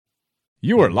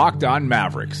You are Locked On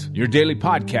Mavericks, your daily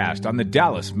podcast on the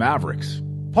Dallas Mavericks.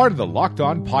 Part of the Locked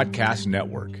On Podcast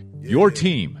Network. Your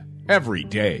team every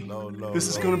day. This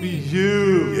is going to be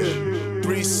huge.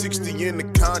 360 in the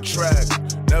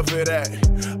contract. Never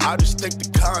that. I just take the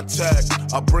contact.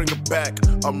 I bring it back.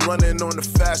 I'm running on the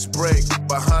fast break.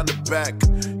 Behind the back.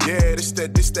 Yeah, this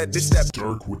that.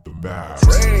 Dirk with the Mavs.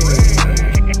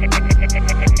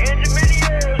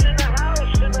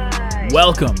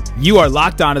 Welcome. You are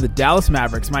locked on to the Dallas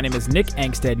Mavericks. My name is Nick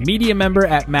Angstead, media member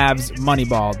at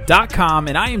MavsMoneyball.com,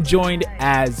 and I am joined,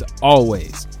 as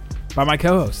always, by my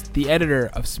co-host, the editor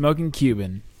of Smoking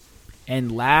Cuban, and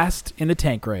last in the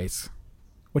tank race.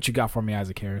 What you got for me,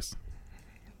 Isaac Harris?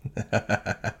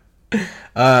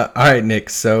 All right, Nick.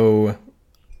 So,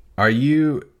 are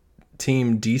you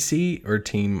Team DC or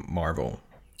Team Marvel?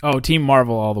 Oh, Team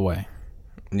Marvel all the way.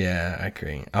 Yeah, I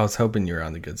agree. I was hoping you were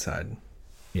on the good side.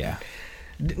 Yeah.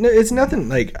 No, it's nothing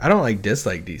like I don't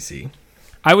dislike DC.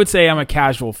 I would say I'm a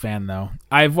casual fan though.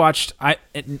 I've watched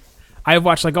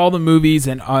like all the movies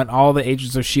and on all the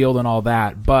Agents of S.H.I.E.L.D. and all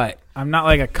that, but I'm not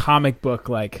like a comic book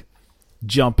like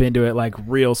jump into it like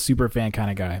real super fan kind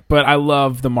of guy. But I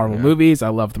love the Marvel movies. I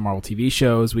love the Marvel TV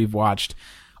shows. We've watched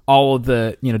all of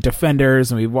the,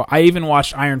 Defenders, and I even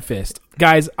watched Iron Fist.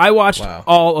 Guys, I watched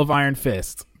all of Iron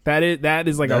Fist. That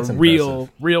is like that's a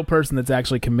real person that's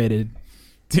actually committed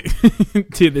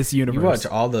to this universe. You watch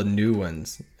all the new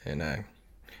ones, and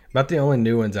about the only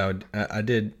new ones I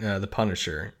did The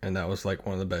Punisher, and that was like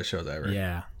one of the best shows ever.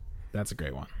 Yeah, that's a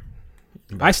great one.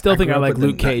 But I still think I like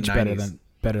Luke Cage better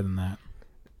than that.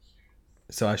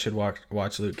 So I should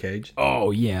watch Luke Cage.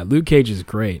 Oh yeah, Luke Cage is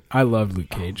great. I love Luke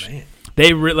Cage. Man.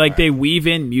 They weave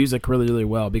in music really really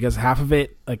well because half of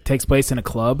it like takes place in a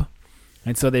club,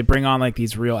 and so they bring on like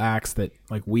these real acts that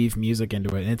like weave music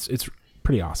into it. And it's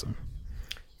pretty awesome.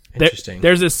 Interesting.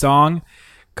 There's this song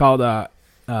called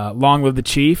 "Long Live the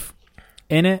Chief"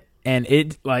 in it, and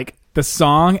it like the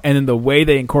song and then the way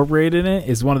they incorporated it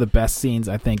is one of the best scenes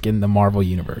I think in the Marvel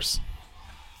universe.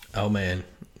 Oh man,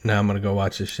 now I'm gonna go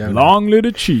watch this show. Long live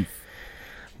the Chief.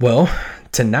 Well,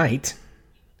 tonight,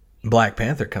 Black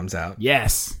Panther comes out.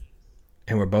 Yes,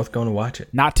 and we're both going to watch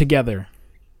it. Not together.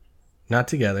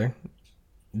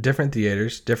 Different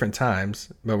theaters, different times,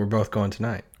 but we're both going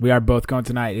tonight. We are both going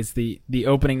tonight. It's the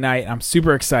opening night. I'm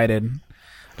super excited.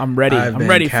 I'm ready. I'm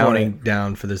ready for it. Counting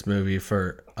down for this movie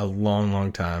for a long,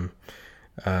 long time.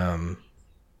 I'm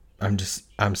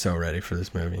so ready for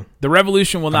this movie. The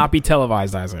Revolution will not be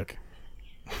televised, Isaac,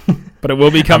 but it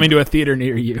will be coming to a theater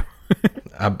near you.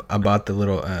 I bought the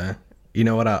little. You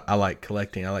know what I like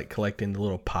collecting? I like collecting the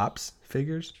little Pops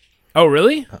figures. Oh,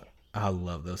 really? I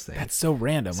love those things. That's so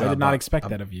random. I did not expect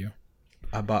that of you.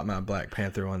 I bought my Black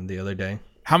Panther one the other day.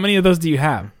 How many of those do you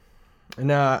have?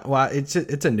 No, well, it's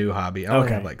a new hobby. I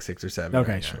only have like 6 or 7.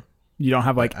 Okay, sure. You don't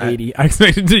have like 80. I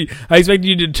expected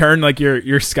you to turn like your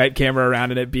Skype camera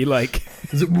around and it be like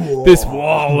this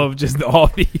wall of just all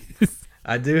these.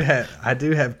 I do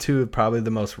have 2 of probably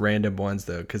the most random ones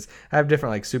though, because I have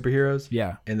different like superheroes.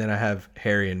 Yeah, and then I have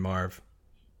Harry and Marv.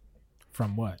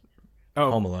 From what? Oh,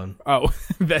 Home Alone. Oh,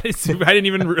 that is. I didn't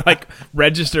even like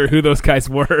register who those guys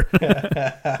were.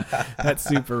 That's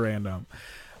super random.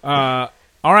 All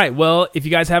right. Well, if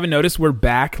you guys haven't noticed, we're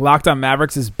back. Locked On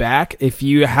Mavericks is back. If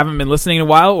you haven't been listening in a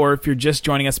while, or if you're just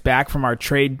joining us back from our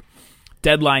trade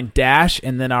deadline dash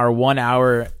and then our 1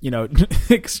 hour,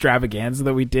 extravaganza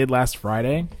that we did last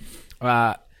Friday.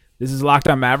 This is Locked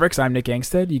On Mavericks. I'm Nick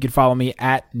Angstead. You can follow me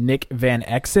at Nick Van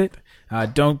Exit.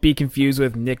 Don't be confused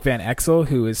with Nick Van Exel,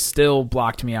 who has still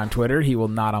blocked me on Twitter. He will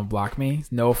not unblock me.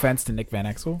 No offense to Nick Van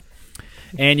Exel.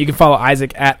 And you can follow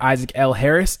Isaac at Isaac L.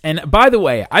 Harris. And by the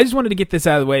way, I just wanted to get this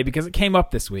out of the way because it came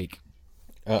up this week.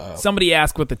 Uh-oh. Somebody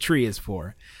asked what the tree is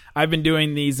for. I've been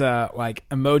doing these like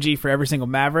emoji for every single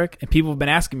Maverick, and people have been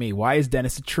asking me, why is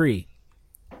Dennis a tree?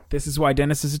 This is why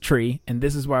Dennis is a tree, and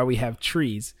this is why we have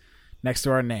trees next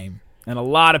to our name. And a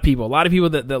lot of people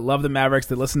that love the Mavericks,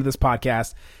 that listen to this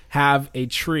podcast, have a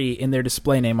tree in their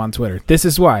display name on Twitter. This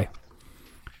is why.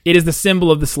 It is the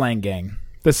symbol of the Slang Gang.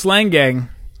 The Slang Gang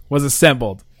was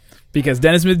assembled because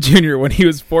Dennis Smith Jr., when he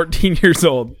was 14 years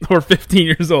old or 15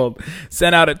 years old,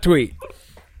 sent out a tweet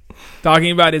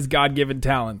talking about his God-given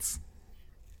talents.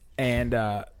 And,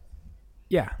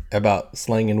 about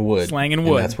slanging wood. And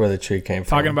that's where the tree came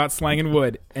from. Talking about slanging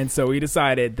wood. And so we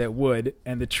decided that wood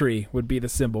and the tree would be the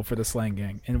symbol for the Slang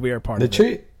Gang. And we are part of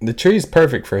it. The tree is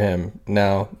perfect for him.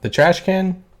 Now, the trash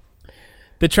can?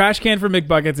 The trash can for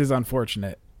McBuckets is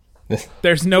unfortunate.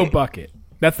 There's no bucket.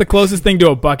 That's the closest thing to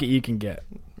a bucket you can get.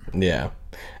 Yeah.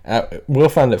 We'll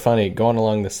find it funny going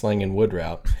along the slanging wood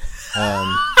route.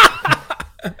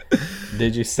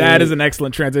 Did you see That is an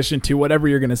excellent transition to whatever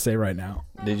you're going to say right now.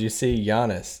 Did you see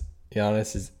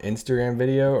Giannis's Instagram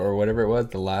video or whatever it was,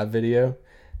 the live video,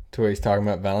 to where he's talking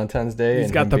about Valentine's Day He's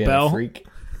and got him the being bell. a freak?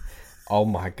 Oh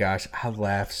my gosh, I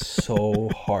laughed so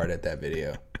hard at that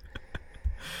video.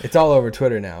 It's all over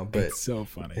Twitter now, but It's so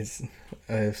funny. it's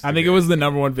I think it was the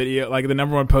number one video, like the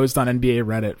number one post on NBA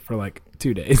Reddit for like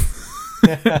 2 days.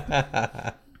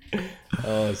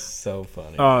 Oh, it's so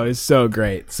funny. Oh, it's so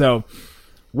great. So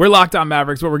we're Locked On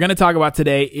Mavericks. What we're going to talk about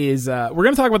today is we're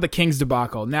going to talk about the Kings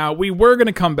debacle. Now, we were going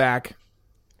to come back.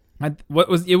 It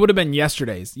would have been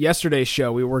yesterday's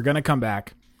show. We were going to come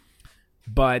back,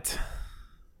 but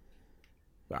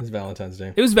It's Valentine's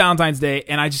Day. it was Valentine's Day,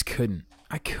 and I just couldn't.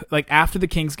 Like after the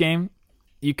Kings game,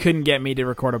 you couldn't get me to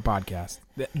record a podcast.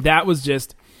 That was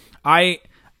just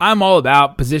I'm all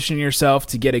about positioning yourself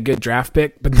to get a good draft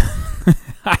pick, but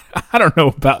I don't know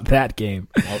about that game.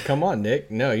 Oh, come on, Nick.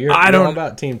 No, you're I all don't-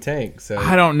 about Team Tank. So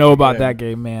I don't know about Yeah. that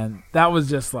game, man. That was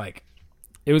just like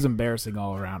it was embarrassing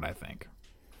all around, I think.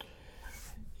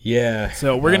 Yeah.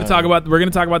 So we're gonna talk about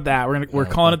that. We're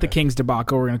calling it the Kings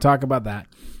debacle. We're gonna talk about that.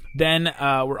 Then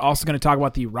we're also going to talk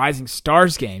about the Rising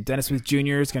Stars game. Dennis Smith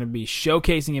Jr. is going to be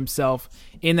showcasing himself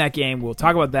in that game. We'll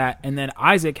talk about that. And then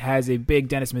Isaac has a big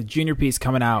Dennis Smith Jr. piece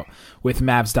coming out with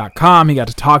Mavs.com. He got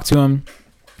to talk to him,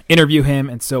 interview him,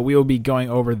 and so we will be going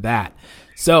over that.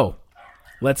 So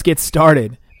let's get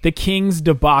started. The Kings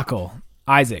debacle.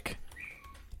 Isaac.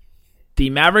 The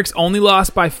Mavericks only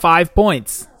lost by 5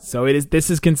 points. So this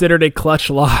is considered a clutch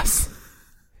loss.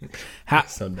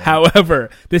 So dumb. However,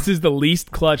 this is the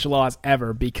least clutch loss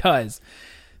ever because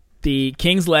the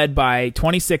Kings led by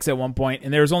 26 at one point,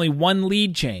 and there was only one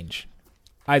lead change.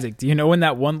 Isaac, do you know when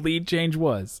that one lead change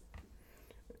was?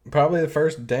 Probably the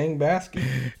first dang basket.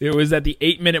 It was at the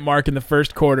 8-minute mark in the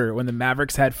first quarter when the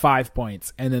Mavericks had 5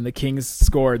 points, and then the Kings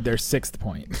scored their 6th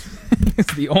point.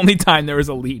 It's the only time there was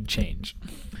a lead change.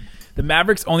 The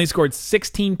Mavericks only scored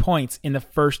 16 points in the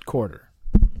first quarter.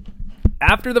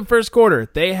 After the first quarter,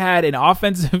 they had an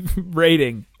offensive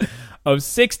rating of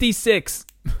 66.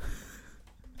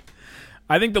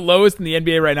 I think the lowest in the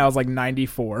NBA right now is like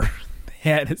 94. They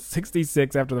had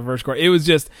 66 after the first quarter. It was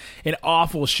just an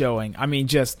awful showing. I mean,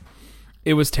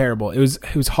 it was terrible. It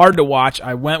was hard to watch.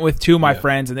 I went with two of my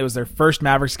friends, and it was their first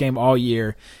Mavericks game all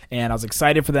year, and I was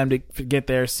excited for them to get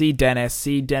there, see Dennis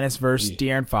versus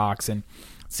De'Aaron Fox, and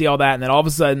see all that, and then all of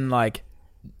a sudden,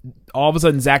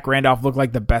 Zach Randolph looked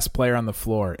like the best player on the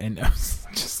floor, and I was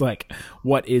just like,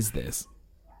 what is this?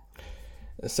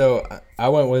 So I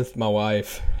went with my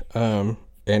wife, and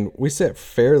we sat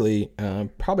fairly,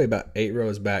 probably about 8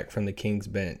 rows back from the Kings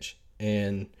bench,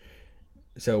 and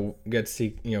so we got to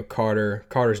see, Carter.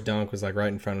 Carter's dunk was like right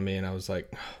in front of me, and I was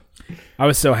like, I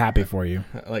was so happy for you.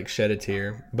 I like shed a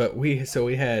tear. But we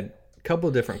had a couple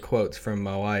of different quotes from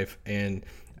my wife, and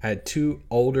I had 2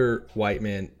 older white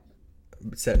men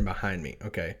sitting behind me.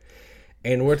 Okay,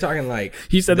 and we're talking like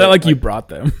You said that like you brought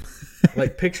them.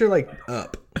 like picture like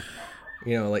Up,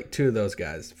 like 2 of those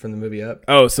guys from the movie Up.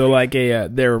 Oh, so like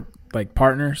they're like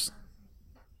partners.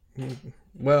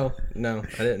 Well, no,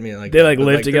 I didn't mean it like They that, like but,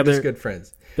 live they're together? just good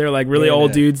friends. They're like really Yeah,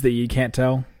 old yeah. dudes that you can't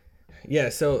tell. Yeah,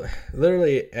 so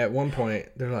literally at one point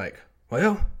they're like,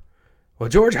 well,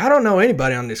 George, I don't know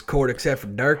anybody on this court except for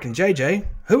Dirk and JJ.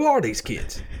 Who are these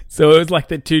kids? So it was like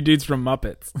the 2 dudes from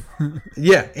Muppets.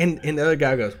 Yeah, and the other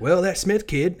guy goes, well, that Smith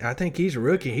kid, I think he's a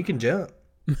rookie. He can jump.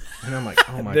 And I'm like,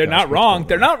 oh my god. They're not wrong.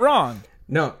 They're not wrong.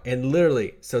 No, and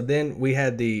literally, so then we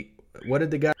had what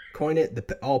did the guy coin it?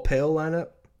 The all pale lineup?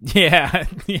 Yeah,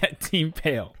 Team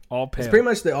Pale, all pale. It's pretty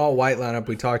much the all white lineup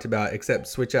we talked about, except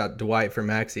switch out Dwight for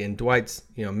Maxey, and Dwight's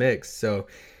mixed. So,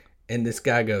 and this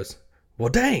guy goes, well,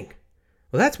 dang,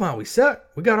 well that's why we suck.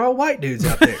 We got all white dudes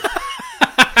out there.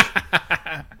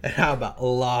 And I about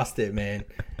lost it, man.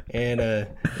 And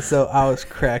so I was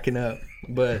cracking up,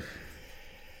 but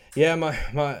yeah,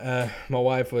 my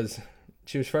wife was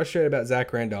frustrated about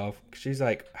Zach Randolph. She's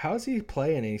like, how is he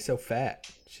playing and he's so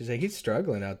fat? She's like, he's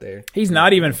struggling out there. He's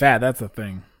not even fat. That's the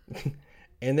thing.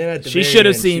 And then at the She very should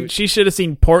have end, seen. She should have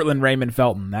seen Portland Raymond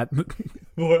Felton. That.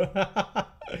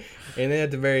 And then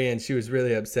at the very end, she was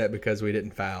really upset because we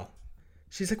didn't foul.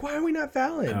 She's like, why are we not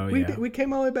fouling? Oh, we yeah. we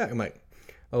came all the way back. I'm like,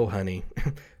 oh, honey,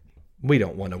 we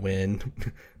don't want to win.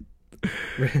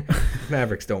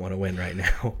 Mavericks don't want to win right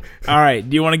now. All right.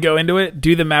 Do you want to go into it?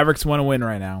 Do the Mavericks want to win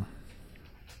right now?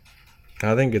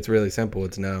 I think it's really simple.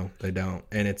 It's no, they don't.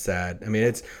 And it's sad. I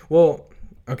mean,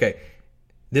 okay.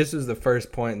 This was the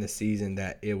first point in the season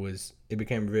that it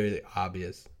became really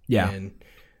obvious. Yeah. And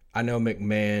I know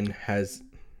McMahon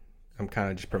I'm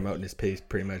kind of just promoting this piece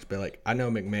pretty much, but like I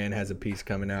know McMahon has a piece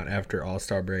coming out after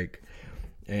All-Star break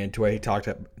and to where he talked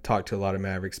to a lot of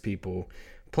Mavericks people,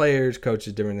 players,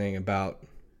 coaches, different thing about,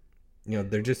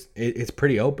 they're just it's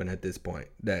pretty open at this point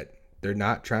that they're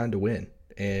not trying to win,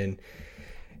 and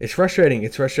it's frustrating.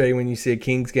 It's frustrating when you see a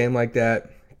Kings game like that.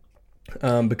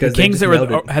 Because the Kings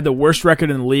had the worst record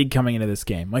in the league coming into this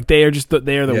game. Like they are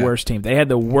the worst team. They had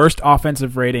the worst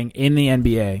offensive rating in the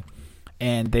NBA,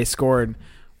 and they scored.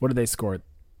 What did they score?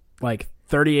 Like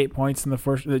 38 points in the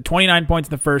first, 29 points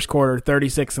in the first quarter,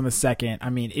 36 in the second. I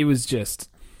mean, it was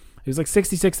like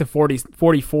 66 to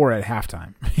 44 at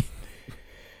halftime.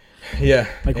 Yeah,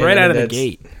 like right out of the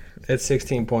gate. That's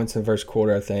 16 points in the first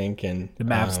quarter, I think, and the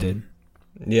Mavs did.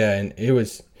 Yeah, and it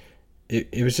was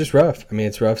just rough. I mean,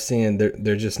 it's rough seeing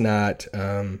they're just not,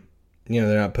 they're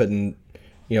not putting,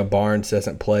 Barnes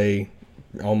doesn't play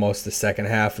almost the second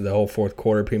half of the whole fourth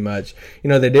quarter pretty much.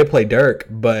 They did play Dirk,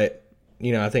 but,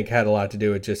 I think had a lot to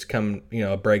do with just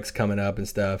breaks coming up and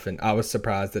stuff. And I was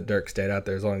surprised that Dirk stayed out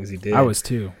there as long as he did. I was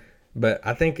too. But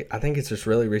I think it's just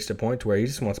really reached a point to where he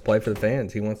just wants to play for the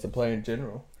fans. He wants to play in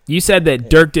general. You said that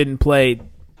Dirk didn't play.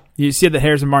 You said that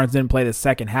Harrison Barnes didn't play the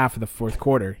second half of the fourth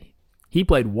quarter. He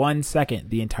played 1 second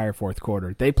the entire fourth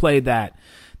quarter. They played that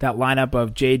lineup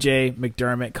of JJ,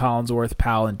 McDermott, Collinsworth,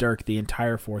 Powell, and Dirk the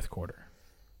entire fourth quarter.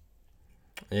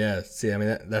 Yeah, see, I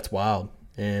mean that's wild,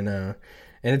 and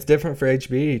it's different for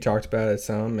HB. He talked about it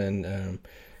some, and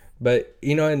but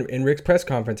in Rick's press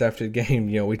conference after the game,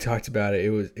 we talked about it.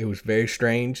 It was very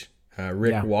strange.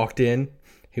 Rick walked in.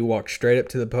 He walked straight up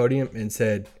to the podium and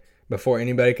said, before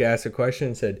anybody could ask a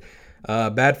question, said,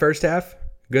 "Bad first half,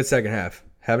 good second half.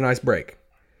 Have a nice break,"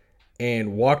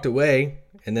 and walked away.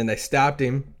 And then they stopped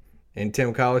him, and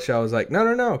Tim Collishaw was like,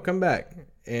 "No, come back."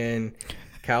 And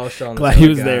Collishaw, glad he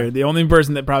was there. The only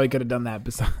person that probably could have done that.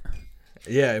 Besides,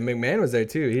 yeah, McMahon was there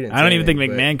too. He didn't. I don't even think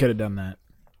McMahon could have done that.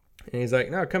 And he's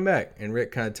like, "No, come back." And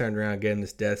Rick kind of turned around, gave him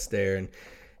this death stare, and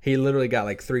he literally got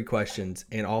like 3 questions,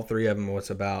 and all 3 of them was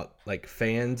about like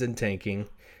fans and tanking.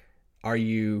 Are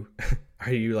you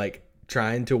like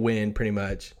trying to win, pretty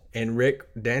much? And Rick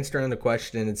danced around the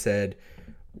question and said,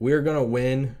 "We're going to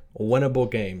win winnable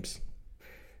games."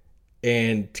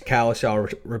 And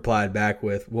Collishaw replied back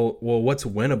with, well, what's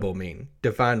winnable mean?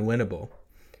 Define winnable.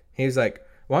 He was like,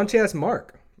 "Why don't you ask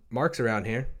Mark? Mark's around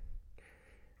here."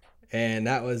 And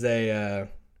that was it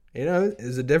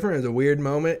was a weird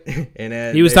moment.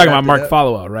 And he was talking about Mark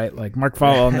Followill, right? Like Mark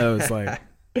Followill knows, like.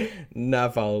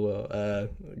 Not Followill.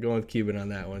 Going with Cuban on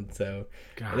that one. So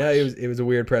it was a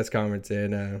weird press conference,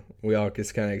 and we all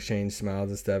just kind of exchanged smiles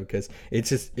and stuff because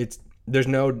there's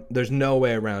no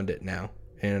way around it now,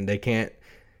 and they can't.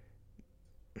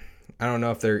 I don't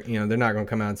know if they're not going to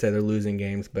come out and say they're losing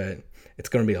games, but it's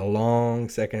going to be a long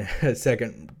second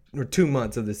or 2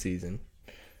 months of the season.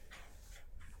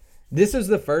 This was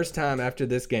the first time after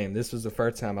this game. This was the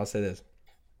first time, I'll say this,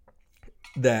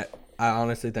 that I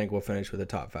honestly think we'll finish with a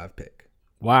top 5 pick.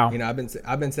 Wow.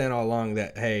 I've been saying all along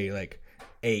that, hey, like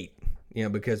 8,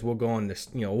 because we'll go on this,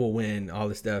 we'll win all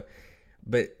this stuff.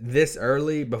 But this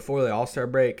early before the All-Star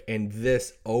break and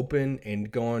this open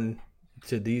and going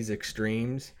to these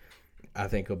extremes, I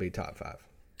think it'll be top 5.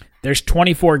 There's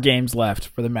 24 games left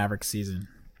for the Mavericks season.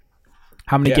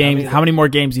 How many games? How many more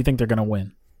games do you think they're going to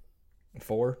win?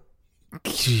 4.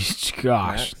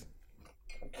 Gosh. Max.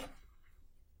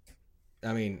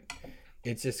 I mean,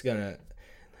 it's just going to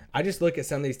 – I just look at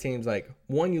some of these teams like,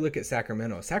 one, you look at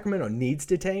Sacramento. Sacramento needs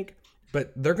to tank,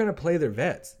 but they're going to play their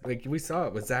vets. Like, we saw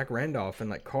it with Zach Randolph and,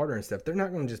 like, Carter and stuff. They're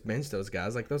not going to just bench those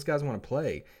guys. Like, those guys want to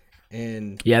play.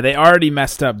 And yeah, they already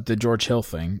messed up the George Hill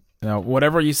thing.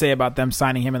 Whatever you say about them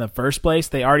signing him in the first place,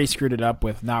 they already screwed it up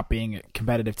with not being a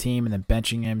competitive team and then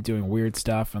benching him, doing weird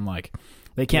stuff, and, like –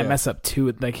 they can't mess up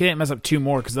 2. They can't mess up 2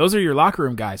 more because those are your locker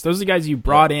room guys. Those are the guys you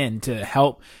brought in to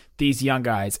help these young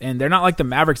guys, and they're not like the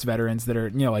Mavericks veterans that are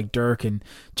like Dirk and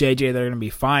JJ. They're going to be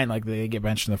fine. Like they get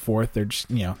benched in the 4th, they're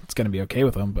just it's going to be okay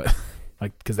with them. But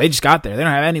like because they just got there, they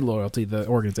don't have any loyalty to the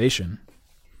organization.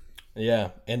 Yeah,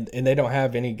 and they don't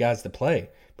have any guys to play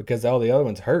because all the other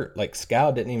ones hurt. Like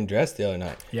Scal didn't even dress the other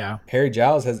night. Yeah, Harry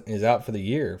Giles is out for the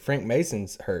year. Frank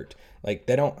Mason's hurt. Like,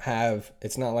 they don't have –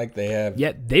 it's not like they have –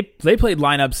 Yeah, they played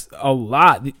lineups a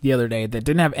lot the other day that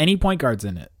didn't have any point guards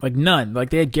in it. Like, none. Like,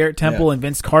 they had Garrett Temple and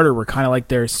Vince Carter were kind of like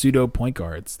their pseudo point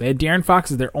guards. They had De'Aaron Fox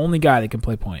as their only guy that can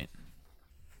play point.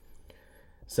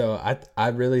 So, I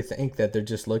really think that they're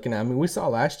just looking at – I mean, we saw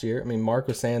last year. I mean, Mark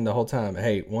was saying the whole time,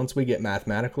 hey, once we get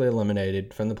mathematically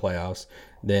eliminated from the playoffs,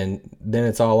 then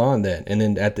it's all on then. And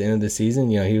then at the end of the season,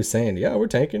 he was saying, yeah, we're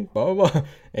tanking, blah, blah, blah.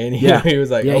 And he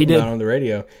was like, he did on the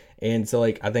radio. And so,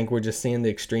 like, I think we're just seeing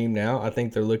the extreme now. I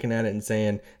think they're looking at it and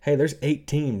saying, hey, there's 8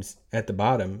 teams at the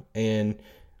bottom, and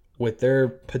with their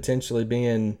potentially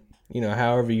being,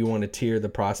 however you want to tier the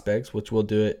prospects, which we'll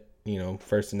do it,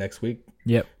 first of next week.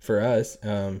 Yep. For us,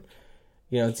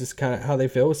 it's just kind of how they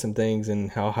feel with some things and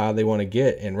how high they want to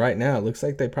get. And right now, it looks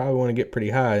like they probably want to get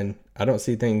pretty high. And I don't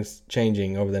see things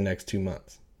changing over the next 2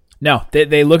 months. No,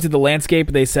 they looked at the landscape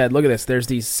and they said, look at this. There's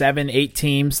these 7-8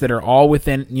 teams that are all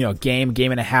within, game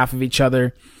and a half of each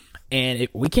other. And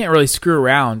we can't really screw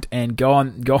around and go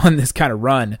on this kind of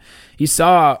run. You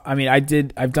saw,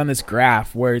 I've done this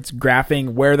graph where it's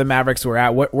graphing where the Mavericks were at,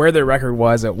 where their record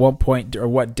was at what point or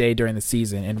what day during the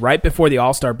season. And right before the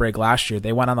All-Star break last year,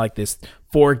 they went on like this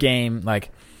 4-game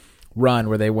run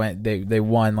where they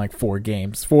won like 4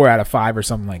 games, 4 out of 5 or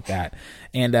something like that.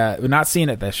 And we're not seeing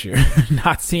it this year,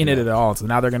 not seeing it at all. So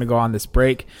now they're going to go on this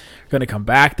break, going to come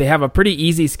back. They have a pretty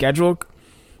easy schedule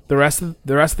the rest of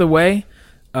the way.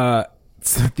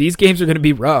 So these games are going to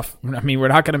be rough. I mean, we're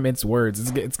not going to mince words.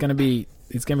 It's going to be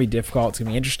difficult. It's going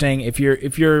to be interesting. If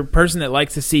you're a person that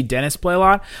likes to see Dennis play a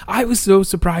lot, I was so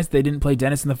surprised they didn't play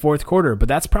Dennis in the fourth quarter. But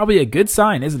that's probably a good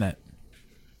sign, isn't it?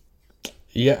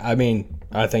 Yeah,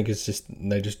 I think it's just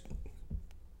they're just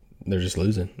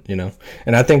losing,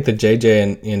 And I think that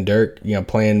JJ and Dirk,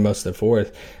 playing most of the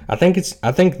fourth, I think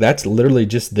that's literally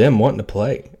just them wanting to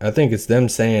play. I think it's them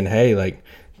saying, hey,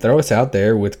 throw us out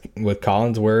there with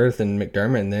Collinsworth and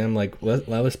McDermott and them.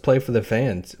 Let us play for the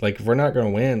fans. If we're not going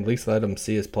to win, at least let them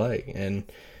see us play. And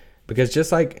because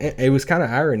just it was kind of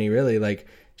irony, really.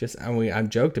 I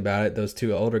joked about it. Those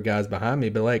 2 older guys behind me,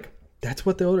 but that's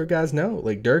what the older guys know.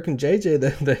 Dirk and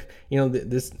JJ,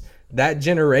 that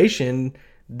generation.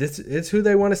 This is who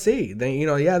they want to see. They,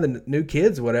 the new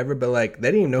kids, whatever. But they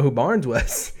didn't even know who Barnes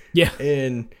was. Yeah.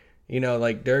 And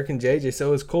Dirk and JJ. So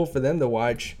it was cool for them to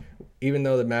watch. Even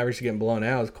though the Mavericks are getting blown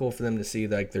out, it's cool for them to see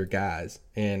their guys.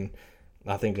 And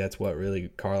I think that's what really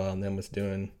Carlisle and them was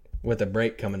doing. With a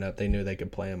break coming up, they knew they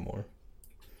could play them more.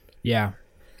 Yeah.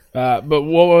 But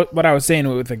what I was saying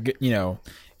with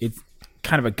it's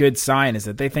kind of a good sign is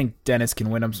that they think Dennis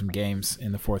can win them some games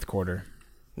in the fourth quarter.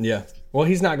 Yeah. Well,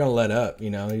 he's not going to let up.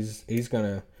 He's going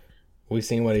to. We've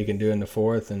seen what he can do in the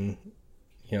fourth, and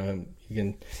he's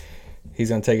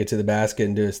going to take it to the basket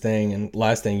and do his thing. And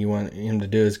last thing you want him to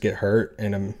do is get hurt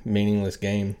in a meaningless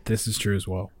game. This is true as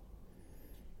well.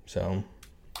 So,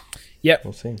 yep.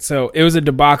 We'll see. So it was a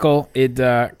debacle. It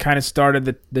kind of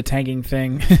started the tanking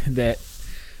thing that,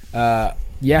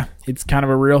 it's kind of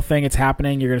a real thing. It's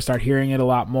happening. You're going to start hearing it a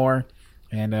lot more,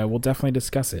 and we'll definitely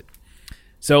discuss it.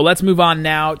 So let's move on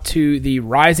now to the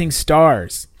Rising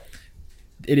Stars.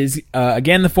 It is,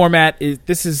 again, the format is,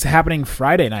 this is happening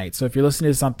Friday night. So if you're listening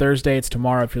to this on Thursday, it's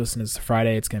tomorrow. If you're listening to this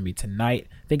Friday, it's going to be tonight.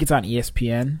 I think it's on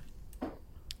ESPN.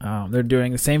 They're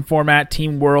doing the same format,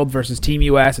 Team World versus Team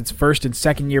US. It's first and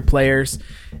second year players.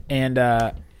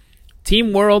 And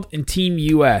Team World and Team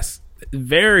US,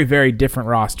 very, very different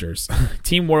rosters.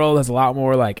 Team World has a lot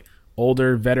more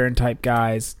older veteran type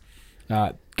guys.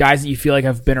 Guys that you feel like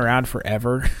have been around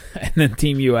forever. And then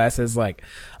Team US has a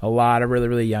lot of really,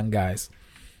 really young guys.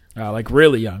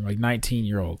 Really young,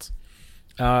 19-year-olds.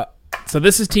 So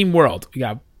this is Team World. We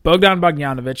got Bogdan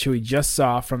Bogdanovic, who we just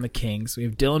saw from the Kings. We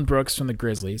have Dylan Brooks from the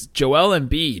Grizzlies. Joel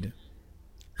Embiid.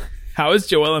 How is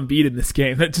Joel Embiid in this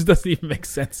game? That just doesn't even make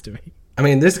sense to me.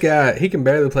 This guy, he can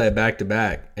barely play a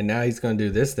back-to-back, and now he's going to do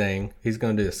this thing. He's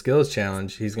going to do a skills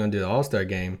challenge. He's going to do the All-Star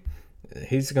game.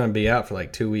 He's going to be out for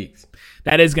 2 weeks.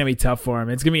 That is going to be tough for him.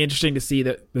 It's going to be interesting to see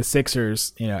the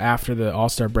Sixers, after the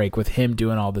All-Star break with him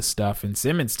doing all this stuff. And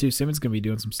Simmons, too. Simmons is going to be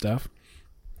doing some stuff.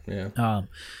 Yeah.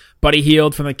 Buddy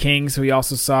Hield from the Kings, who we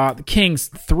also saw. The Kings,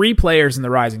 3 players in the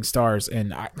Rising Stars,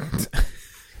 and I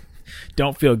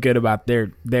don't feel good about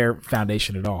their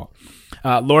foundation at all.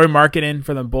 Lauri Markkanen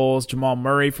from the Bulls, Jamal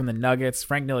Murray from the Nuggets,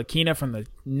 Frank Ntilikina from the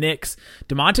Knicks,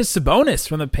 Domantas Sabonis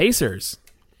from the Pacers.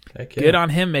 Good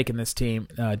on him making this team.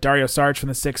 Dario Saric from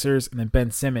the Sixers, and then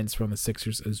Ben Simmons from the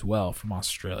Sixers as well from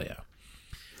Australia.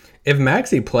 If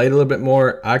Maxey played a little bit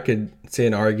more, I could see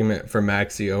an argument for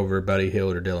Maxey over Buddy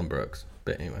Hield or Dylan Brooks.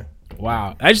 But anyway.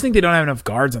 Wow. I just think they don't have enough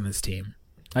guards on this team.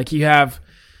 You have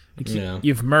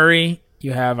Murray,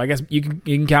 you have, I guess you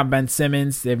can count Ben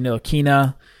Simmons, they have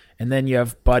Ntilikina, and then you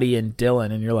have Buddy and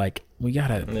Dylan, and you're we got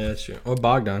to. Yeah, that's true. Or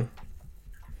Bogdan.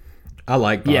 I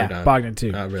like Bogdan. Yeah, Bogdan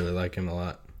too. I really like him a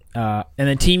lot. And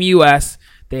then Team US,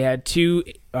 they had 2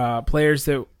 players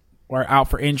that were out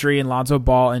for injury, and Lonzo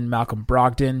Ball and Malcolm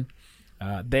Brogdon.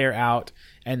 They're out.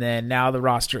 And then now the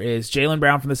roster is Jaylen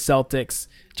Brown from the Celtics,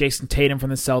 Jason Tatum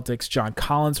from the Celtics, John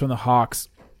Collins from the Hawks,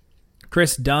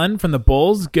 Chris Dunn from the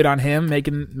Bulls. Good on him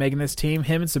making this team.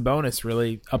 Him and Sabonis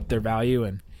really upped their value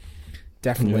and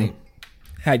definitely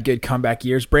had good comeback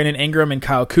years. Brandon Ingram and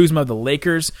Kyle Kuzma of the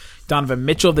Lakers. Donovan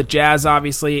Mitchell of the Jazz,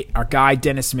 obviously. Our guy,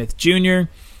 Dennis Smith Jr.,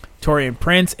 Taurean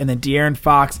Prince, and then De'Aaron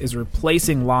Fox is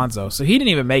replacing Lonzo. So he didn't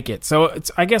even make it. So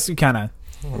I guess we kind of...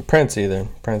 Prince either.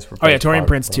 Taurean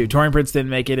Prince too. Taurean Prince didn't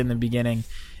make it in the beginning.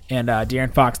 And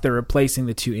De'Aaron Fox, they're replacing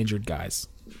the 2 injured guys.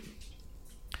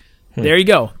 There you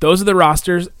go. Those are the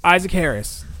rosters. Isaac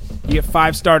Harris, you get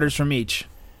 5 starters from each.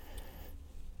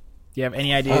 Do you have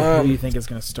any idea who you think is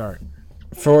going to start?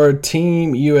 For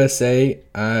Team USA,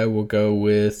 I will go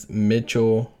with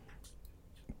Mitchell,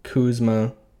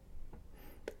 Kuzma.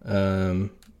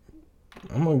 I'm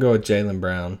going to go with Jaylen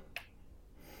Brown.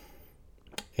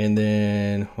 And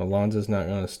then Alonzo's not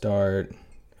going to start.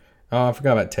 Oh, I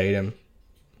forgot about Tatum.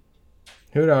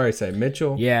 Who did I already say?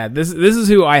 Mitchell? Yeah, this is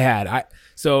who I had.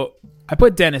 So I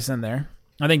put Dennis in there.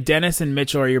 I think Dennis and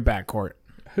Mitchell are your backcourt.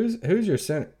 Who's your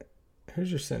center? Who's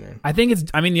your center? I think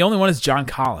the only one is John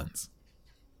Collins.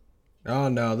 Oh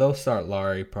no, they'll start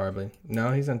Laurie probably.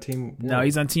 No, he's on Team World. No,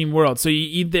 he's on Team World. So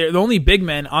the only big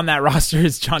man on that roster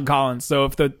is John Collins. So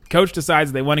if the coach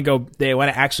decides they want to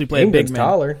actually play Ingram's a big man,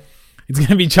 taller. It's going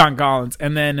to be John Collins.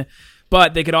 And then,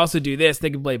 but they could also do this. They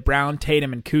could play Brown,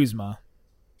 Tatum, and Kuzma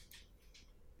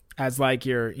as like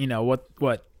your,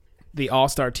 what the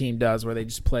All-Star team does, where they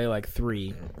just play like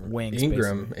 3 wings.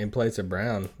 Ingram basically. in place of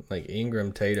Brown, like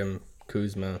Ingram, Tatum,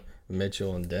 Kuzma,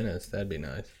 Mitchell, and Dennis. That'd be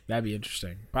nice. That'd be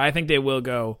interesting. But I think they will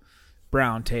go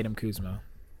Brown, Tatum, Kuzma.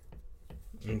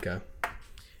 Okay.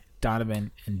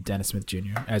 Donovan and Dennis Smith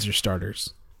Jr. as your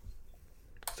starters.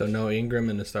 So no Ingram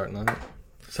in the starting lineup.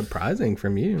 Surprising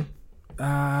from you.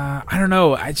 I don't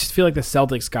know. I just feel like the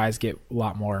Celtics guys get a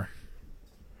lot more.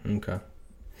 Okay.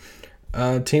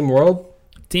 Team World.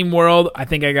 Team World. I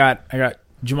think I got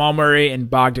Jamal Murray and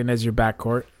Bogdan as your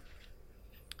backcourt.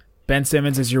 Ben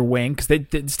Simmons as your wing, because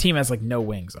this team has like no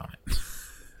wings on it.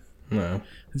 No.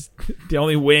 The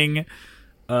only wing.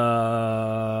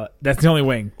 That's the only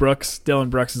wing. Dylan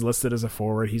Brooks is listed as a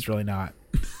forward. He's really not.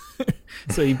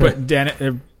 So you put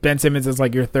Ben Simmons as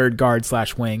like your third guard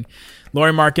 / wing.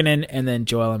 Lauri Markkanen and then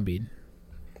Joel Embiid.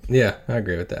 Yeah, I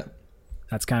agree with that.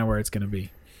 That's kind of where it's going to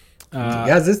be.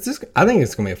 Guys, I think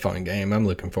it's going to be a fun game. I'm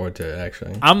looking forward to it,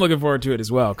 actually. I'm looking forward to it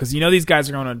as well, because these guys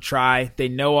are going to try. They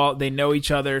know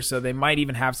each other, so they might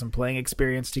even have some playing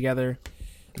experience together.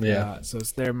 Yeah. So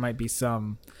there might be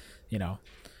some,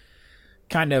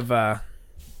 kind of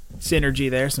synergy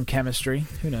there, some chemistry.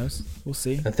 Who knows? We'll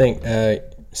see. I think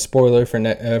spoiler for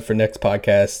next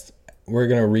podcast, we're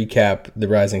going to recap the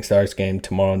Rising Stars game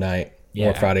tomorrow night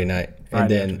or Friday night, and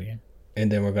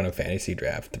then we're going to fantasy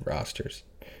draft the rosters.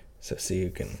 So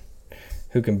see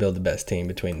who can build the best team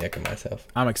between Nick and myself.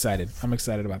 I'm excited. I'm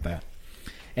excited about that.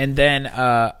 And then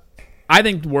I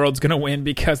think the World's going to win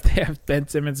because they have Ben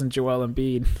Simmons and Joel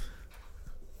Embiid.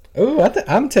 Ooh,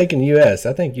 I'm taking U.S.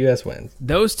 I think U.S. wins.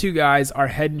 Those 2 guys are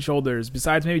head and shoulders,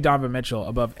 besides maybe Donovan Mitchell,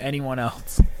 above anyone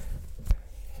else.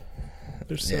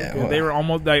 They're so good. Well,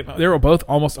 they were both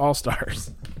almost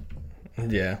all-stars.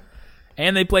 Yeah.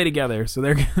 And they play together, so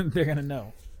they're gonna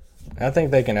know. I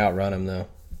think they can outrun them though.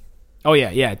 Oh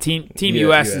yeah. Team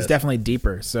US is definitely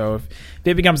deeper. So if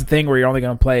it becomes a thing where you're only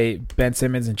gonna play Ben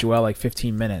Simmons and Joel like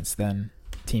 15 minutes, then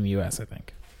Team US, I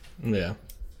think. Yeah.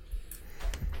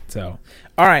 So,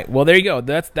 all right. Well, there you go.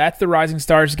 That's the Rising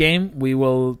Stars game. We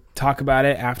will talk about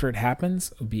it after it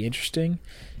happens. It'll be interesting.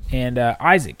 And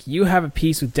Isaac, you have a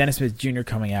piece with Dennis Smith Jr.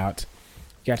 coming out.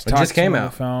 You got to talk to him on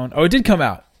the phone. Oh, it did come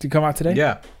out. Did it come out today?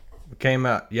 Yeah, it came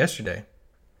out yesterday.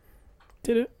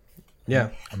 Did it? Yeah,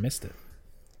 I missed it.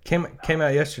 Came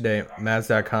out yesterday.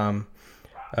 Mavs.com.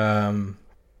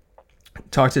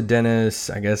 Talked to Dennis.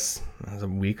 I guess it was a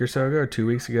week or so ago, or 2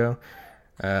 weeks ago.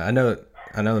 I know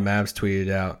the Mavs tweeted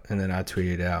it out, and then I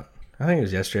tweeted it out. I think it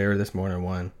was yesterday or this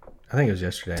morning. I think it was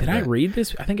yesterday. Did I read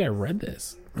this? I think I read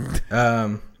this.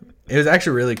 It was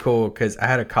actually really cool because I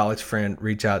had a college friend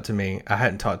reach out to me. I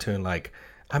hadn't talked to him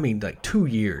in 2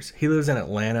 years. He lives in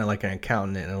Atlanta, like an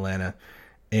accountant in Atlanta.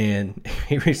 And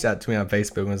he reached out to me on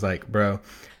Facebook and was like, bro,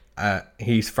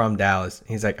 he's from Dallas.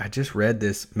 He's like, I just read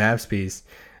this Mavs piece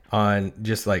on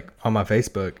my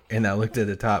Facebook, and I looked at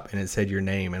the top and it said your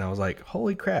name. And I was like,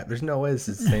 holy crap, there's no way this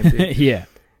is the same thing. Yeah.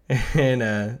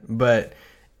 And, but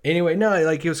anyway, no,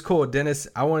 it was cool. Dennis,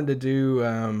 I wanted to do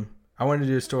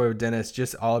a story with Dennis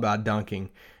just all about dunking.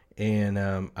 And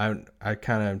I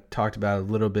kind of talked about it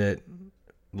a little bit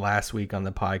last week on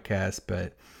the podcast,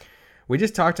 but we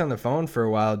just talked on the phone for a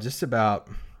while just about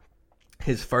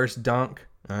his first dunk,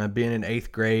 being in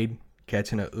 8th grade,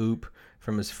 catching a oop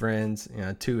from his friends,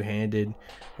 two-handed.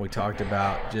 We talked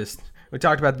about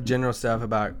the general stuff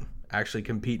about actually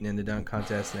competing in the dunk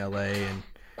contest in LA and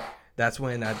That's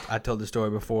when I told the story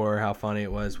before how funny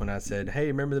it was when I said, "Hey,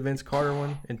 remember the Vince Carter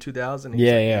one in 2000?"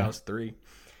 Yeah. I was 3.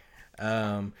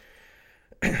 At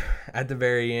the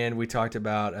very end, we talked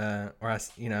about, I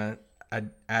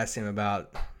asked him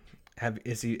about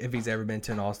if he's ever been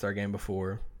to an All-Star game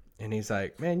before, and he's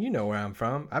like, "Man, you know where I'm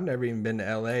from. I've never even been to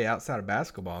LA outside of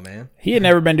basketball, man." He had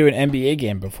never been to an NBA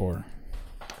game before.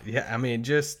 Yeah, I mean,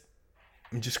 just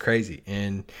crazy.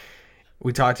 And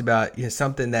we talked about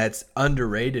something that's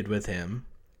underrated with him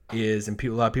is, and a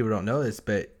lot of people don't know this,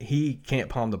 but he can't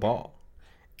palm the ball.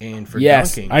 And for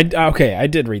dunking, I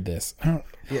did read this.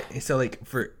 yeah, so like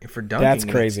for dunking, that's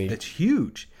crazy. That's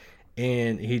huge.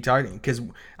 And he talked, because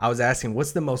I was asking,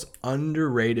 what's the most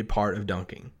underrated part of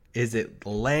dunking? Is it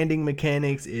landing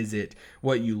mechanics? Is it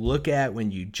what you look at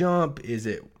when you jump? Is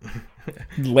it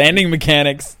landing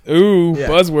mechanics? Ooh, yeah.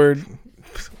 Buzzword.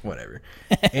 Whatever.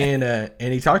 And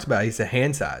he talked about, he said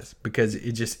hand size, because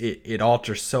it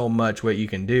alters so much what you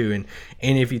can do. And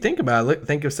if you think about it,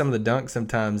 think of some of the dunks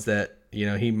sometimes that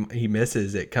he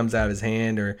misses. It comes out of his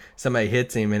hand, or somebody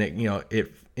hits him and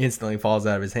it instantly falls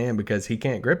out of his hand because he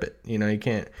can't grip it.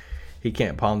 He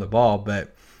can't palm the ball.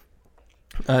 But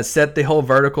set the whole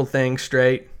vertical thing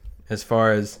straight, as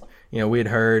far as we had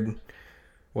heard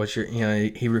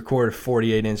he recorded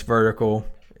 48-inch vertical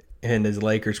in his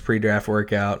Lakers pre-draft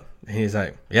workout. And he's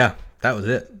like, yeah, that was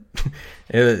it.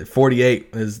 It was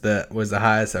 48 was the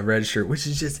highest I've registered, which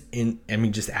is just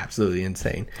just absolutely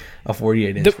insane. A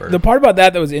 48-inch vertical. The part about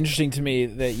that was interesting to me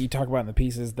that you talk about in the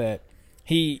piece is that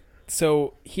he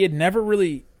had never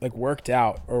really worked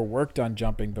out or worked on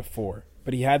jumping before,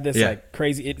 but he had this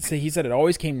crazy. He said it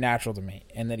always came natural to me,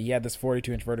 and that he had this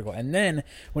 42-inch vertical. And then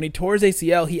when he tore his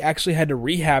ACL, he actually had to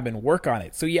rehab and work on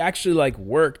it. So he actually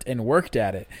worked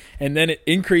at it, and then it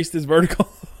increased his vertical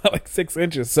 6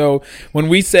 inches. So when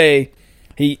we say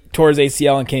he tore his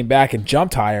ACL and came back and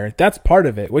jumped higher, that's part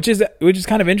of it, which is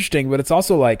kind of interesting. But it's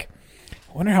also I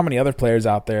wonder how many other players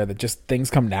out there that just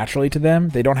things come naturally to them.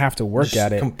 They don't have to work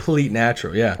at it. Complete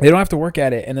natural, yeah. They don't have to work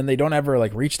at it, and then they don't ever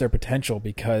reach their potential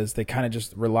because they kind of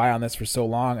just rely on this for so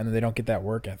long, and then they don't get that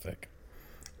work ethic.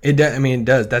 It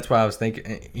does. That's why I was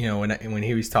thinking, when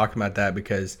he was talking about that,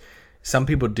 because some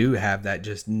people do have that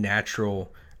just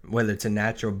natural, whether it's a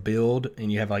natural build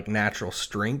and you have natural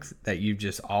strength that you've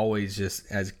just always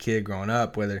as a kid growing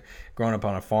up, whether growing up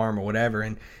on a farm or whatever.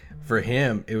 And for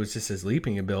him, it was just his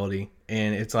leaping ability.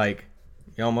 And it's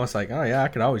almost oh yeah, I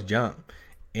could always jump.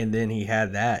 And then he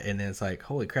had that, and then it's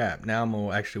holy crap, now I'm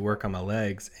gonna actually work on my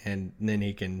legs, and then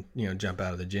he can jump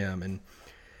out of the gym. And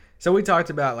so we talked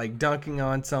about dunking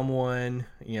on someone,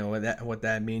 what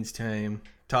that means to him.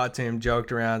 Talked to him,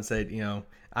 joked around, said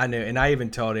I knew, and I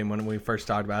even told him when we first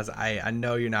talked about it, I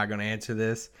know you're not going to answer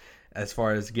this as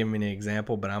far as giving me an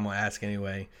example, but I'm going to ask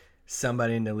anyway.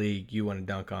 Somebody in the league you want to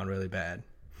dunk on really bad.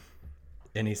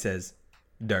 And he says,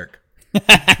 Dirk.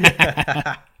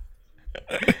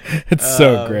 It's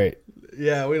so great.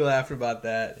 Yeah, we laughed about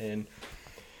that. And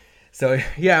so,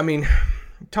 yeah,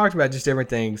 talked about just different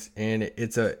things, and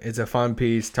it's a fun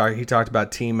piece. He talked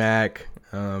about T-Mac,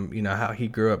 how he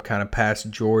grew up kind of past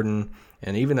Jordan.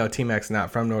 And even though T-Mac's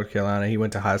not from North Carolina, he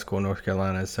went to high school in North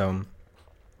Carolina. So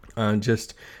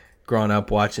just growing up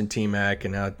watching T-Mac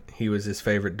and how he was his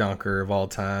favorite dunker of all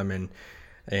time.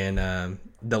 And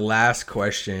the last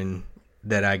question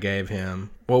that I gave him,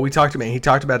 he talked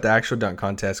about the actual dunk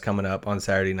contest coming up on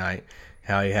Saturday night,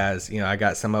 how he has, I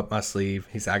got some up my sleeve.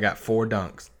 He said, I got 4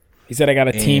 dunks. He said, I got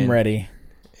a team ready.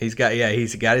 He's got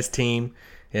his team.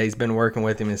 Yeah, he's been working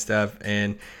with him and stuff.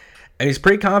 And he's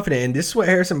pretty confident. And this is what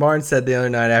Harrison Barnes said the other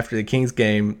night after the Kings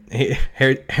game.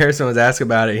 Harrison was asked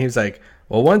about it. And he was like,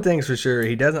 well, one thing's for sure.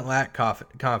 He doesn't lack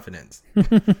confidence.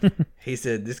 He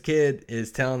said, this kid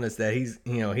is telling us that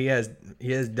he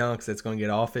has dunks that's going to get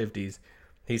all 50s.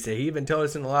 He said, he even told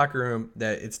us in the locker room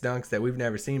that it's dunks that we've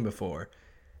never seen before.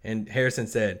 And Harrison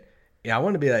said, yeah, I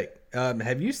want to be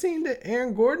have you seen the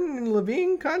Aaron Gordon and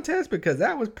Levine contest? Because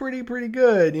that was pretty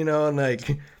good,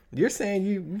 and you're saying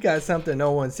you got something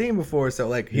no one's seen before.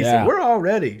 So he said, we're all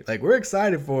ready. We're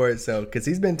excited for it. So, cause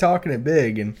he's been talking it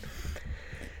big. And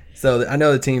so I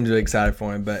know the team's really excited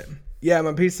for him, but yeah,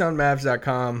 my piece on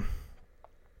Mavs.com.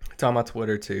 It's on my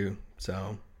Twitter too.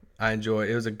 So I enjoyed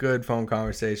it. It was a good phone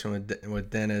conversation with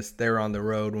Dennis. They were on the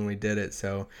road when we did it,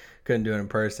 so couldn't do it in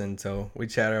person. So we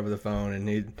chatted over the phone,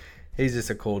 and he's just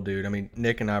a cool dude.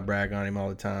 Nick and I brag on him all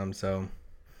the time. So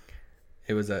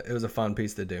it was a fun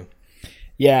piece to do.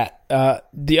 Yeah.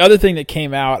 The other thing that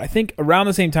came out, I think around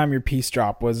the same time your piece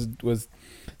dropped, was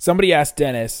somebody asked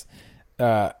Dennis,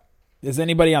 has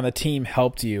anybody on the team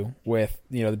helped you with,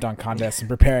 the dunk contest and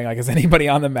preparing? Like, has anybody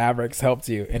on the Mavericks helped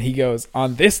you? And he goes,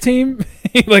 on this team,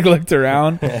 he looked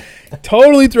around,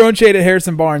 totally throwing shade at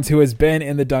Harrison Barnes, who has been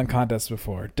in the dunk contest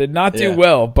before. Did not do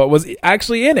well, but was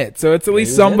actually in it. So it's at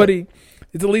least somebody.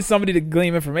 It's at least somebody to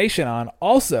glean information on.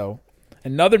 Also,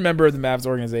 another member of the Mavs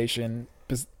organization,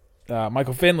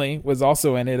 Michael Finley, was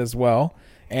also in it as well.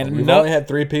 And we've only had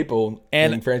 3 people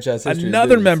in franchise history.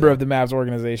 Another member of the Mavs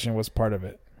organization was part of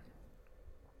it.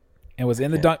 And was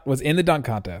in the dunk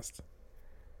contest.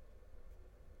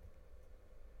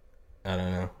 I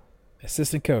don't know.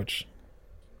 Assistant coach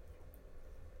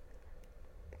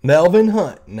Melvin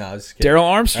Hunt. No, I was just kidding. Daryl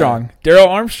Armstrong. Daryl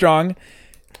Armstrong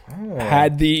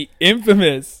had the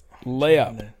infamous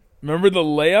layup. Remember the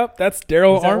layup? That's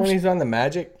Daryl Armstrong. When he's on the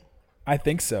Magic? I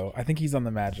think so. I think he's on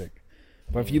the Magic.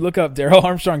 But if you look up Daryl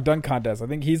Armstrong dunk contest, I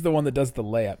think he's the one that does the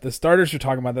layup. The starters were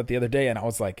talking about that the other day, and I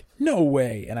was like, no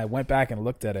way. And I went back and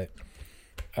looked at it.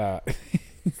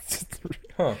 It's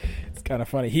kind of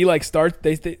funny. He starts.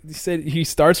 They said he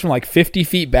starts from 50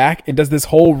 feet back and does this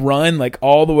whole run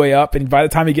all the way up. And by the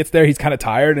time he gets there, he's kind of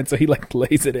tired, and so he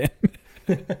lays it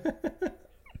in.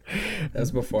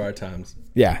 That's before our times.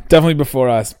 Yeah, definitely before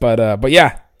us. But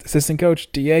yeah, assistant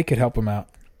coach DA could help him out.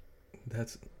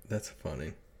 That's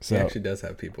funny. So, he actually does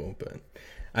have people, but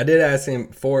I did ask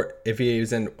him if he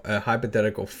was in a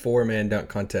hypothetical 4-man dunk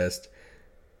contest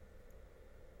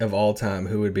of all time,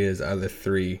 who would be his other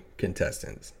 3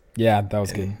 contestants. Yeah, that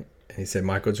was good. And he said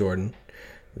Michael Jordan,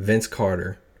 Vince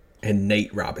Carter, and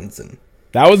Nate Robinson.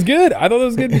 That was good. I thought that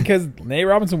was good because Nate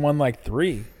Robinson won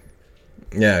 3.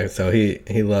 Yeah, so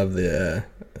he loved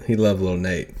little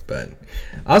Nate. But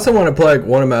I also want to plug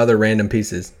one of my other random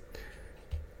pieces.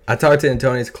 I talked to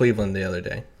Antonius Cleveland the other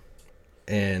day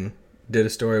and did a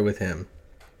story with him.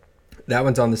 That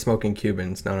one's on the Smoking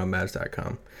Cubans, not on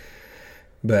Mavs.com.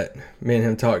 But me and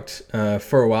him talked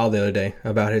for a while the other day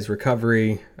about his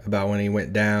recovery, about when he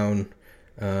went down,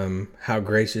 how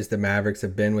gracious the Mavericks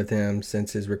have been with him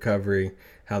since his recovery,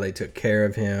 how they took care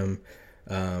of him,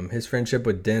 his friendship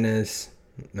with Dennis,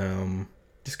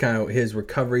 just kind of his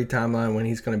recovery timeline, when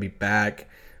he's going to be back,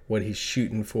 what he's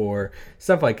shooting for,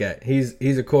 stuff like that.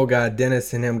 He's a cool guy.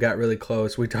 Dennis and him got really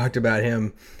close. We talked about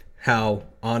him, how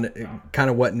on kind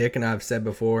of what Nick and I have said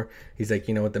before. He's like,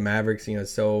 with the Mavericks,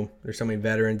 so there's so many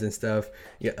veterans and stuff.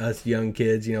 Yeah, us young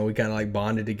kids, we kind of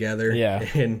bonded together. Yeah.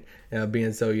 And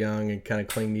being so young and kind of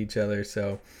cling to each other.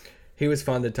 So he was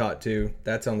fun to talk to.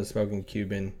 That's on the Smoking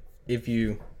Cuban.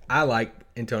 I like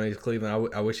Antonius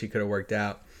Cleveland. I wish he could have worked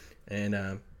out,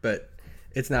 but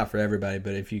it's not for everybody.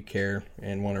 But if you care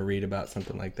and want to read about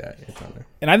something like that, it's on there.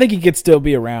 And I think he could still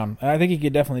be around. I think he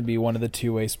could definitely be one of the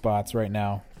 2-way spots right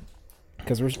now.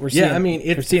 Because we're seeing,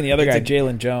 we're seeing the other guy,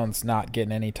 Jalen Jones, not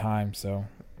getting any time. So,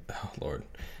 oh Lord,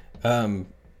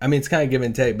 it's kind of give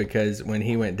and take, because when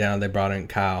he went down, they brought in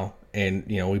Kyle, and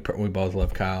we both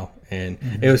love Kyle, and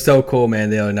it was so cool,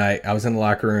 man. The other night, I was in the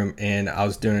locker room and I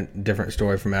was doing a different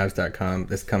story from Mavs.com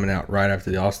that's coming out right after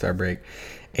the All-Star break,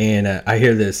 and I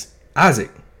hear this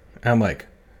Isaac. I'm like,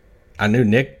 I knew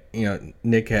Nick.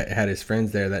 Nick had his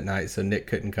friends there that night, so Nick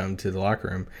couldn't come to the locker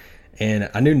room.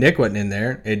 And I knew Nick wasn't in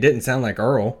there. It didn't sound like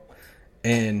Earl.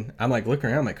 And I'm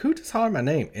looking around, who just hollered my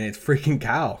name? And it's freaking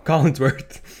Kyle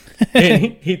Collinsworth.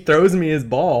 And he throws me his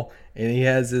ball, and he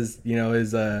has his,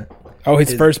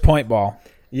 his first point ball.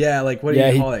 Yeah, what do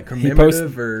you call it?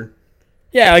 Commemorative or?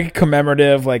 Yeah, a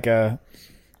commemorative, a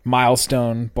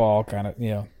milestone ball kind of,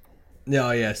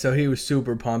 No, yeah. So he was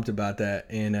super pumped about that,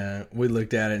 and we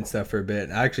looked at it and stuff for a bit.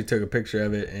 I actually took a picture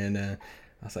of it, and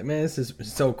I was like, man, this is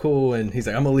so cool. And he's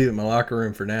like, I'm going to leave it in my locker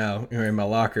room for now. Or in my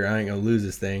locker. I ain't going to lose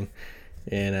this thing.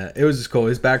 And it was just cool. He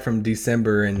was back from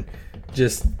December. And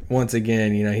just once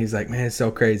again, he's like, man, it's so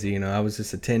crazy. I was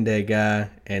just a 10-day guy.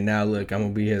 And now, look, I'm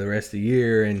going to be here the rest of the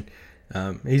year. And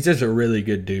he's just a really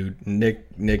good dude.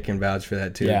 Nick can vouch for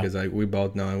that, too. Yeah. Because, we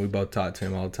both know him. We both talk to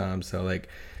him all the time. So,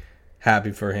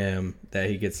 happy for him that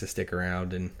he gets to stick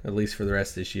around. And at least for the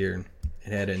rest of this year and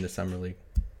head into Summer League.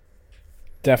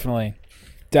 Definitely.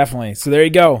 So there you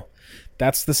go.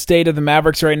 That's the state of the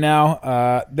Mavericks right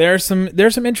now. There's some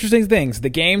interesting things. The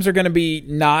games are going to be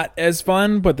not as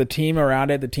fun, but the team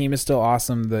around it, the team is still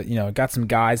awesome. Got some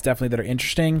guys definitely that are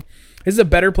interesting. This is a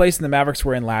better place than the Mavericks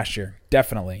were in last year.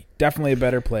 Definitely a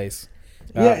better place.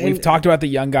 We've talked about the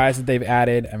young guys that they've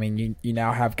added. I mean, you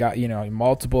now have got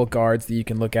multiple guards that you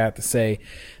can look at to say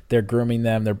they're grooming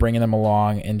them, they're bringing them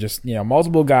along, and just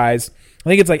multiple guys. I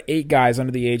think it's 8 guys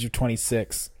under the age of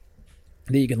 26.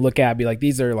 That you can look at and be like,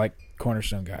 these are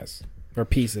cornerstone guys, or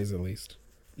pieces at least.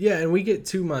 Yeah, and we get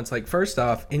 2 months. Like, first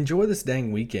off, enjoy this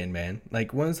dang weekend, man.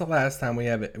 Like, when's the last time we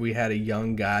had a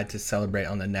young guy to celebrate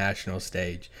on the national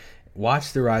stage?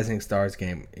 Watch the Rising Stars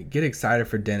game. Get excited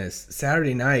for Dennis.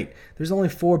 Saturday night, there's only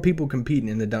 4 people competing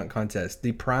in the dunk contest,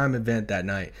 the prime event that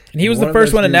night. And he was the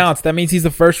first one announced. That means he's the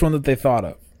first one that they thought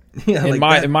of. Yeah,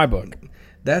 in my book.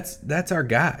 That's our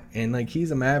guy, and like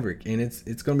he's a Maverick, and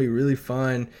it's gonna be really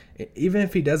fun. Even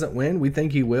if he doesn't win, we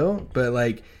think he will, but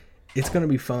like it's gonna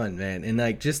be fun, man. And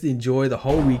like just enjoy the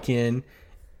whole weekend.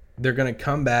 They're gonna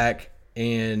come back,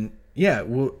 and yeah,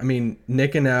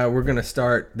 Nick and I, we're gonna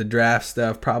start the draft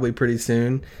stuff probably pretty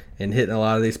soon, and hitting a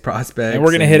lot of these prospects. And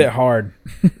we're gonna hit it hard.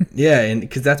 Yeah, and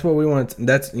because that's what we want.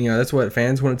 That's what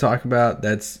fans want to talk about.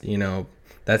 That's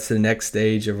the next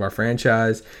stage of our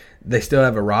franchise. They still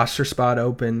have a roster spot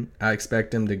open. I expect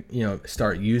them to,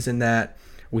 start using that.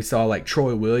 We saw like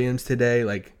Troy Williams today,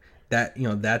 like that,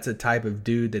 that's a type of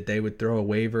dude that they would throw a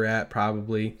waiver at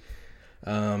probably.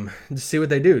 Just see what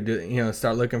they do.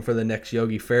 Start looking for the next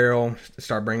Yogi Ferrell,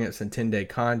 start bringing up some 10-day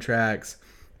contracts.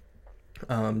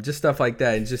 Just stuff like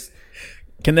that. And just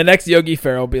can the next Yogi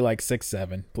Ferrell be like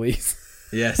 6'7", please?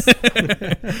 Yes.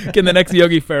 Can the next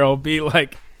Yogi Ferrell be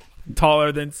like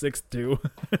taller than 6'2"?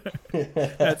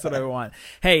 That's what I want.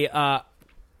 Hey,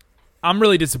 I'm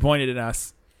really disappointed in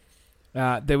us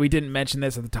that we didn't mention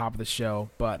this at the top of the show,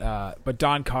 but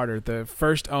Don Carter, the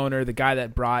first owner, the guy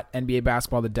that brought NBA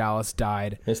basketball to Dallas,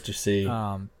 died. Mr. C.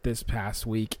 This past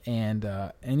week, and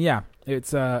yeah,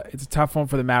 it's a tough one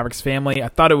for the Mavericks family. I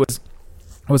thought it was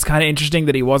kind of interesting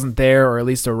that he wasn't there, or at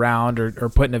least around, or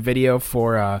put in a video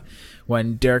for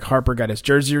when Derek Harper got his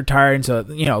jersey retired. And so,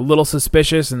 a little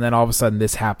suspicious, and then all of a sudden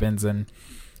this happens. And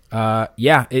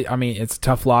it's a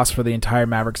tough loss for the entire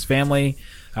Mavericks family.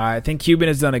 I think Cuban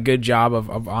has done a good job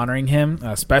of honoring him,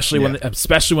 especially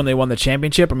when they won the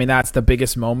championship. I mean, that's the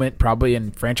biggest moment probably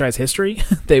in franchise history.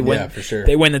 They win, for sure.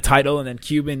 They win the title, and then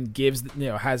Cuban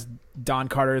has Don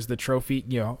Carter as the trophy,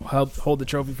 help hold the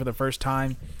trophy for the first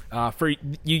time. For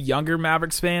you younger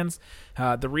Mavericks fans,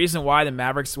 the reason why one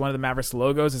of the Mavericks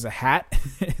logos is a hat,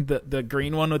 the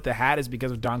green one with the hat, is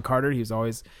because of Don Carter. He was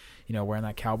always, wearing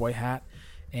that cowboy hat,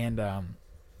 and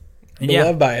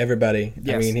beloved by everybody.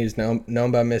 Yes. I mean, he's known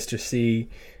by Mr. C.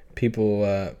 People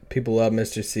love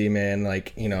Mr. C, man.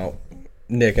 Like,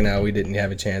 Nick and I, we didn't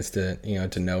have a chance to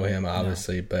know him,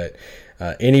 obviously, but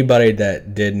anybody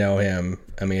that did know him,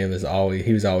 I mean,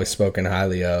 he was always spoken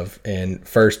highly of. And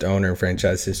first owner in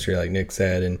franchise history, like Nick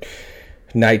said, in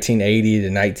 1980 to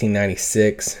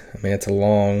 1996. I mean, that's a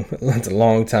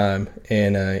long time.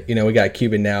 And we got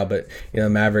Cuban now, but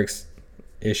Mavericks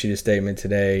issued a statement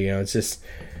today. It's just,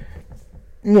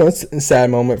 it's a sad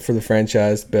moment for the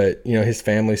franchise, but his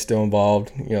family's still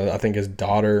involved. I think his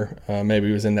daughter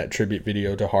maybe was in that tribute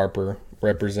video to Harper,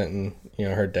 representing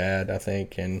her dad, I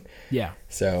think. And yeah,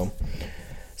 so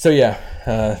yeah,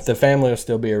 the family will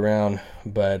still be around,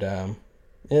 but it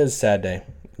is a sad day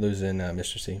losing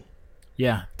Mr. C.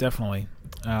 Yeah, definitely.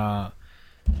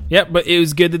 Yeah, but it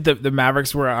was good that the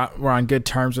Mavericks were on good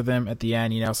terms with him at the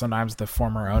end. Sometimes the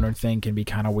former owner thing can be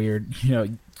kind of weird.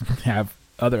 Have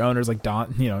other owners like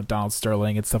Donald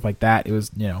Sterling and stuff like that. It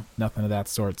was nothing of that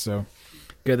sort. So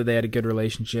good that they had a good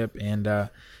relationship, and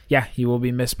yeah, he will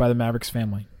be missed by the Mavericks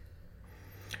family.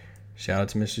 Shout out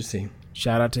to Mr. C.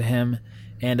 Shout out to him.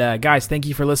 And guys, thank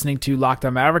you for listening to Locked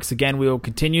On Mavericks. Again, we will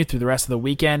continue through the rest of the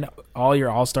weekend. All your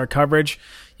All-Star coverage.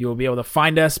 You will be able to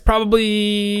find us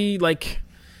probably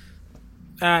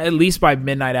at least by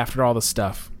midnight after all the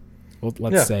stuff. Well,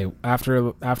 let's say after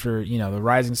the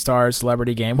Rising Stars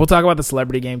celebrity game. We'll talk about the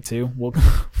celebrity game too. We'll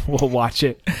watch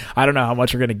it. I don't know how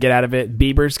much we're gonna get out of it.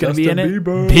 Bieber's gonna be in it.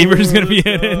 Bieber's gonna be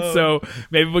in it. So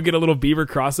maybe we'll get a little Bieber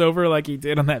crossover like he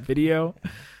did on that video.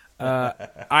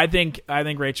 I think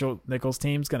Rachel Nichols'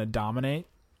 team's gonna dominate.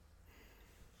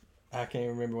 I can't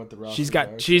remember what the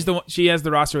roster. She has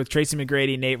the roster with Tracy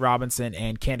McGrady, Nate Robinson,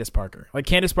 and Candace Parker. Like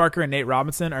Candace Parker and Nate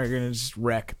Robinson are gonna just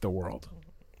wreck the world.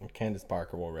 Candace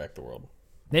Parker will wreck the world.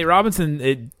 Nate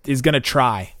Robinson is gonna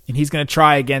try, and he's gonna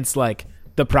try against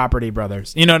the Property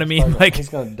Brothers. You know what I mean? He's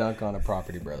gonna dunk on a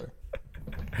Property Brother.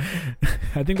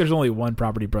 I think there's only one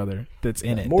Property Brother that's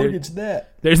in it. Mortgage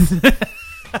that. There's.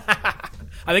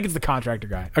 I think it's the contractor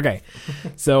guy. Okay.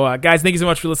 So, guys, thank you so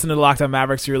much for listening to Locked On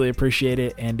Mavericks. We really appreciate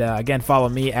it. And, again, follow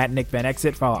me at Nick Van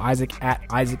Exit. Follow Isaac at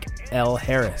Isaac L.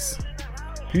 Harris.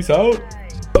 Peace out.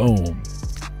 Boom.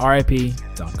 R.I.P.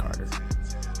 Don Carter.